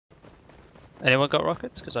Anyone got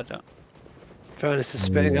rockets? Because I don't. Furnace is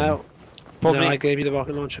spitting out. Probably No, I gave you the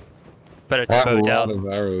rocket launcher. better I to have a mow lot down. of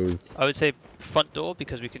arrows. I would say front door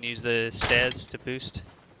because we can use the stairs to boost.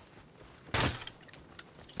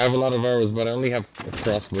 I have a lot of arrows, but I only have a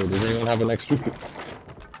crossbow. Does anyone have an extra?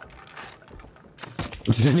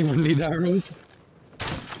 Does anyone need arrows?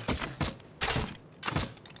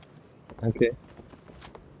 Okay.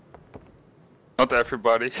 Not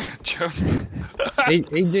everybody. Jump.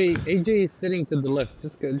 AJ is sitting to the left.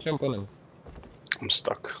 Just go, jump on him. I'm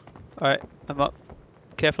stuck. Alright, I'm up.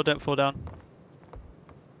 Careful, don't fall down.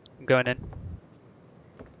 I'm going in.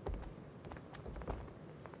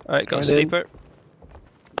 Alright, got a Going in. sleeper.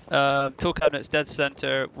 Tool cabinet's dead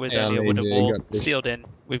center with Yeah, only a maybe wooden I wall, got this. sealed in.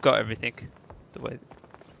 We've got everything. The way.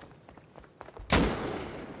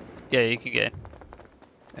 Yeah, you can get in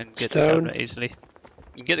and get the Stone. cabinet easily.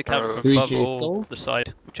 You can get the cabinet from Three above K or stone? the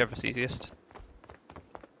side, whichever's easiest.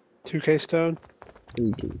 2k stone.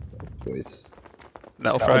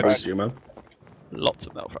 Metal That frags, was you, man. lots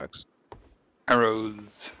of metal frags.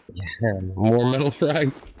 Arrows. Yeah, more metal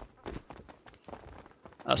frags.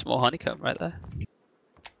 That's more honeycomb right there.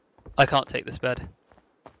 I can't take this bed.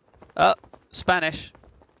 Spanish.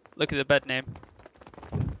 Look at the bed name.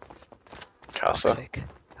 Casa. Sick.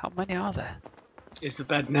 How many are there? Is the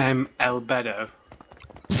bed name El Bedo?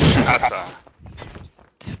 Casa.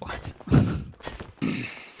 What?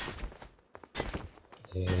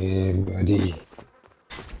 Hey, buddy.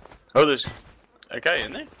 Oh, there's a guy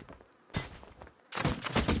in there.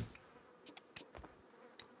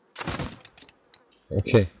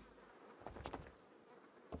 Okay.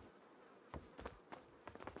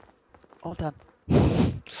 All done.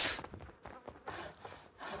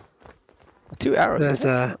 2 arrows. There's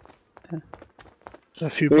a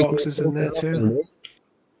few boxes in there too.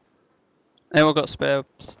 Anyone got spare?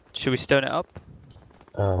 Should we stone it up?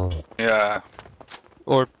 Yeah.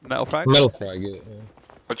 Or metal frag? Metal frag, yeah.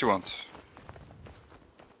 What you want?